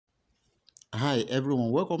Hi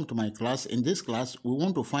everyone, welcome to my class. In this class, we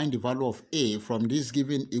want to find the value of a from this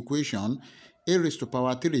given equation. A raised to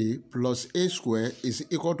power 3 plus a square is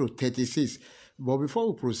equal to 36. But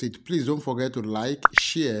before we proceed, please don't forget to like,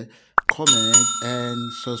 share, comment, and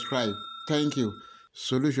subscribe. Thank you.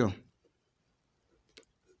 Solution.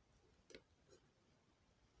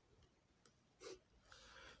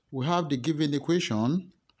 We have the given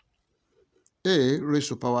equation a raised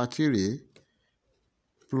to power 3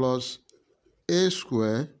 plus a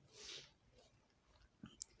square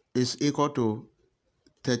is equal to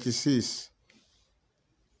 36.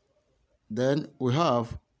 Then we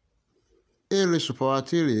have a raised to power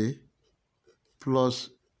 3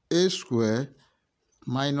 plus a square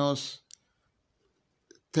minus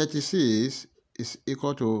 36 is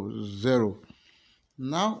equal to 0.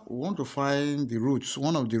 Now we want to find the roots,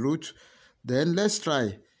 one of the roots. Then let's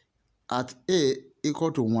try at a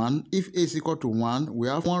equal to 1. If a is equal to 1, we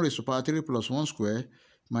have 1 raised to power 3 plus 1 square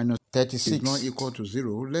minus 36 is not equal to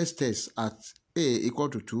 0. Let's test at a equal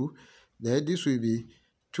to 2. Then this will be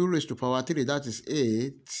 2 raised to power 3, that is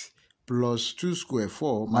 8, plus 2 square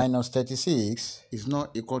 4 minus 36 is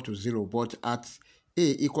not equal to 0. But at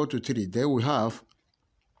a equal to 3, then we have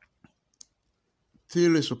 3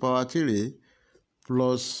 raised to power 3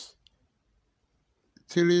 plus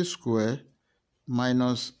 3 square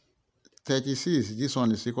minus 36. This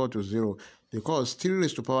one is equal to 0 because 3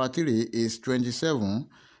 raised to power 3 is 27.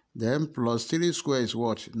 Then plus 3 square is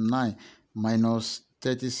what? 9 minus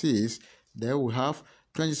 36. Then we have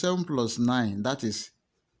 27 plus 9, that is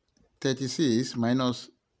 36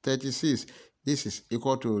 minus 36. This is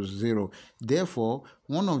equal to 0. Therefore,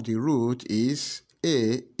 one of the root is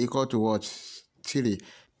a equal to what? 3.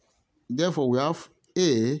 Therefore, we have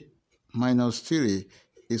a minus 3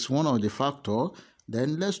 is one of the factor.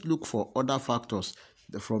 Then let's look for other factors.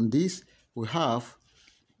 From this, we have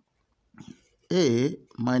a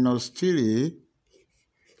minus 3.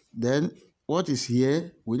 Then what is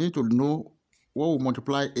here? We need to know what we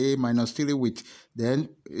multiply a minus 3 with, then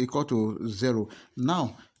equal to 0.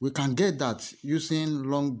 Now, we can get that using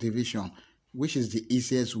long division, which is the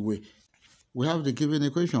easiest way. We have the given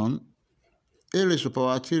equation, a raised to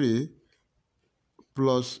power 3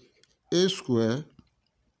 plus a square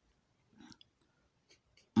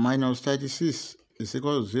minus 36 is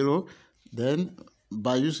equal to 0. Then,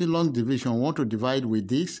 by using long division, we want to divide with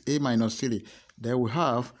this, a minus 3. Then we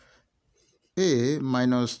have a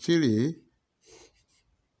minus 3,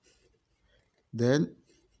 then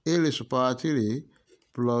a raised to power 3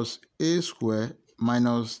 plus a square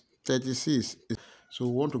minus 36. So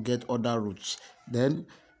we want to get other roots. Then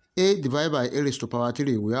a divided by a raised to power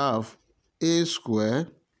 3, we have a square.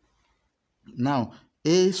 Now,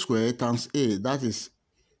 a square times a, that is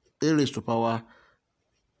a raised to power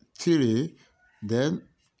 3. Then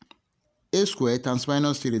a square times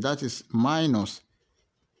minus 3, that is minus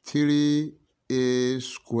 3a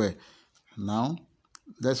square. Now,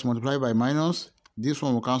 let's multiply by minus. This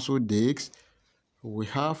one will cancel this. We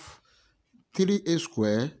have 3a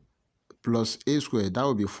square plus a square. That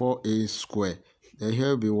will be 4a square. Then here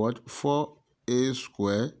will be what? 4a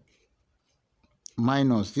square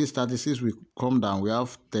minus this 36 will come down. We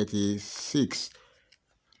have 36.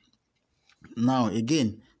 Now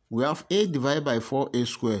again, we have a divided by 4a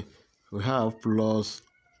square. We have plus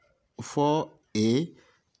 4a.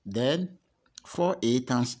 Then 4a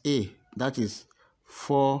times a, that is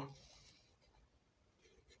 4a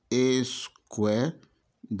square.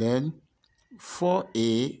 Then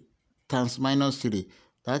 4a times minus 3,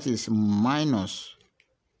 that is minus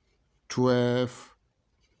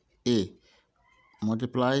 12a.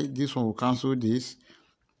 Multiply, this one will cancel this.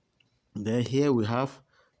 Then here we have,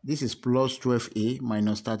 this is plus 12a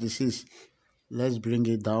minus 36. Let's bring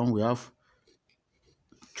it down. We have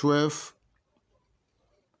 12a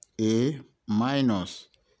minus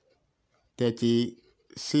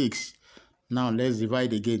 36. Now let's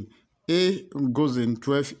divide again. A goes in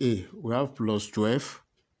 12a. We have plus 12.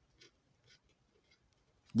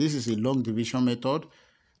 This is a long division method.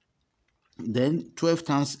 Then 12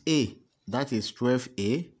 times a, that is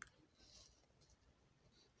 12a.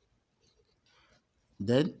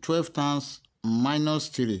 Then 12 times minus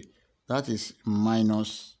 3, that is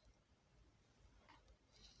minus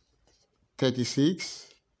 36.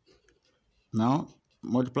 Now,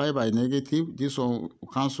 multiply by negative. This one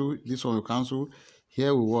will cancel. This one will cancel.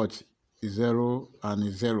 Here we what? 0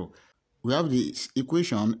 and 0. We have the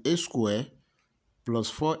equation a square plus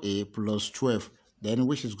 4a plus 12. Then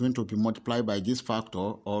which is going to be multiplied by this factor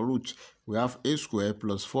or root. We have a square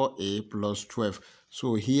plus 4a plus 12.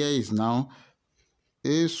 So here is now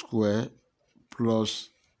a square plus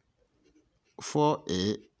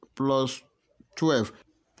 4a plus 12.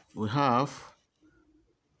 We have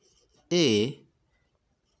a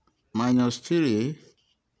minus 3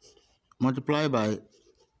 multiplied by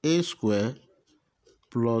a square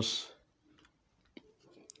plus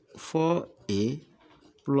 4a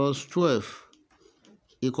plus 12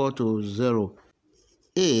 equal to 0.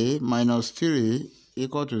 A minus 3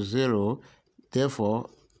 equal to 0. Therefore,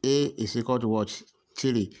 a is equal to what?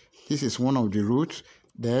 3. This is one of the roots.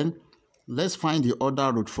 Then, let's find the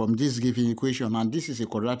other root from this given equation. And this is a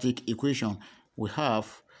quadratic equation. We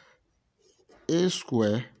have a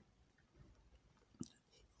square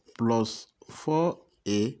plus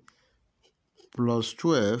 4a plus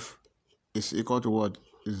 12 is equal to what?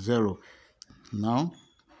 0. Now,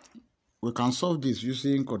 we can solve this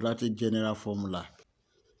using quadratic general formula.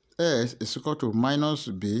 S is equal to minus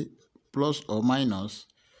b plus or minus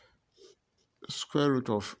square root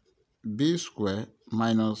of b square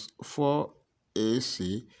minus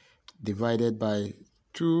 4ac divided by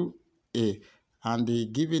 2a. And the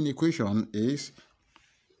given equation is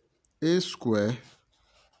a square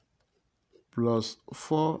plus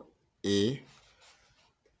 4a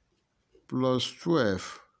plus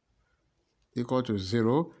 12 equal to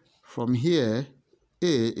 0. From here, a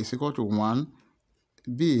is equal to 1,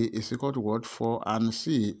 b is equal to what? 4, and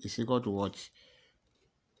c is equal to what?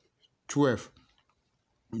 12.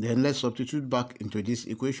 Then let's substitute back into this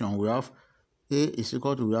equation. We have a is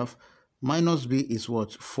equal to, we have minus b is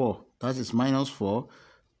what? 4. That is minus 4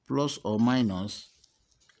 plus or minus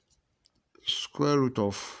square root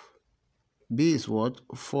of b is what?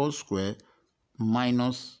 4 square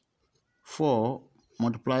minus 4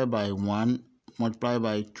 multiplied by 1 multiplied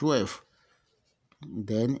by 12.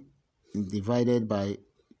 Then divided by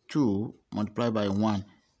 2 multiplied by 1.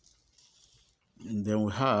 And then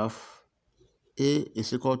we have a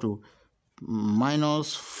is equal to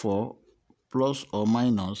minus 4 plus or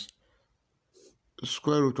minus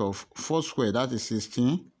square root of 4 square, that is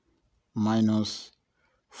 16, minus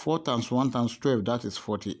 4 times 1 times 12, that is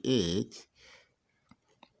 48,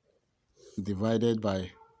 divided by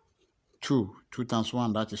 2. 2 times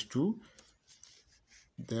 1, that is 2.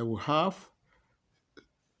 Then we have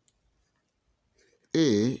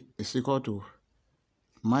a is equal to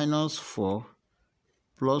minus 4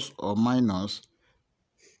 plus or minus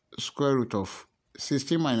square root of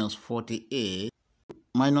 16 minus 48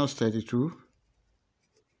 minus 32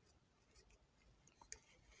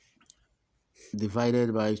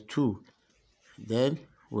 divided by 2. Then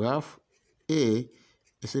we have a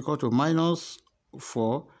is equal to minus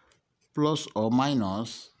 4 plus or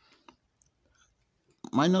minus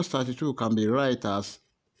 32 can be written as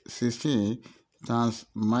 16 times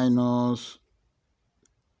minus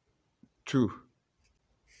 2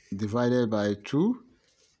 divided by 2.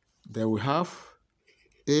 Then we have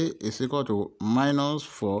a is equal to minus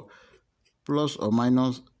 4 plus or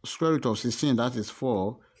minus square root of 16, that is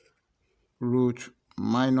 4, root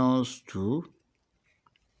minus 2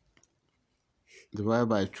 divided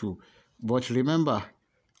by 2. But remember,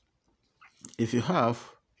 if you have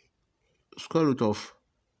square root of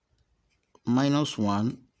minus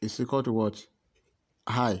 1 is equal to what?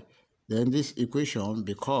 High. Then this equation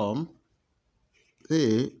become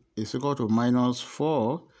a is equal to minus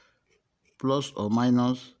 4 plus or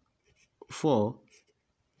minus 4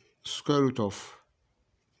 square root of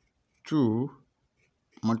 2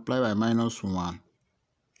 multiplied by minus 1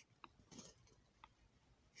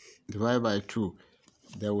 divided by 2.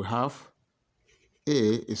 Then we have a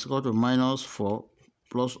is equal to minus 4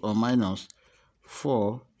 plus or minus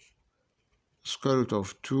 4 square root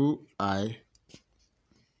of 2i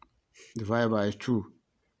divided by 2.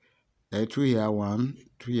 Then 2 here 1,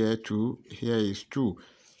 2 here 2, here is 2.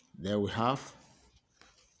 Then we have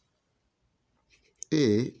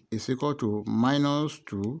a is equal to minus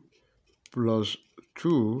 2 plus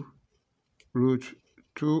 2 root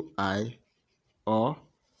 2i, or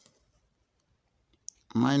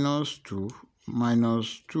minus 2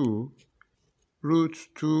 minus 2 root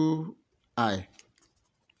 2i.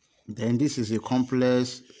 Then this is a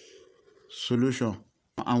complex solution,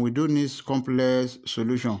 and we don't need complex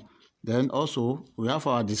solution. Then also we have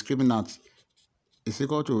our discriminant is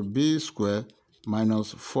equal to b square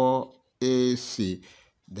minus 4ac.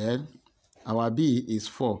 Then our b is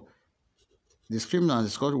 4. Discriminant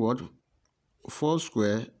is equal to what? 4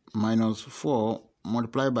 square minus 4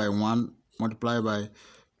 multiplied by 1 multiplied by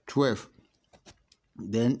 12.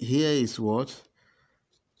 Then here is what?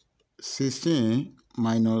 16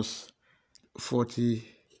 minus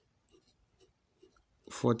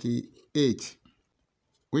 48,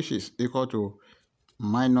 which is equal to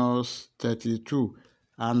minus 32.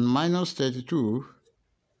 And minus 32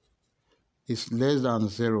 is less than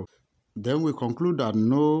 0. Then we conclude that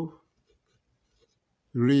no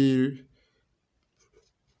real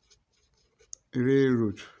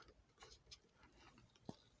root.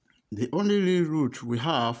 The only real root we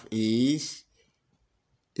have is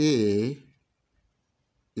a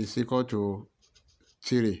is equal to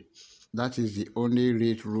 3. That is the only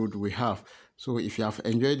real root we have. So if you have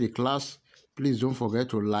enjoyed the class, please don't forget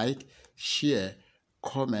to like, share,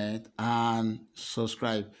 comment, and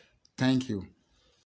subscribe. Thank you.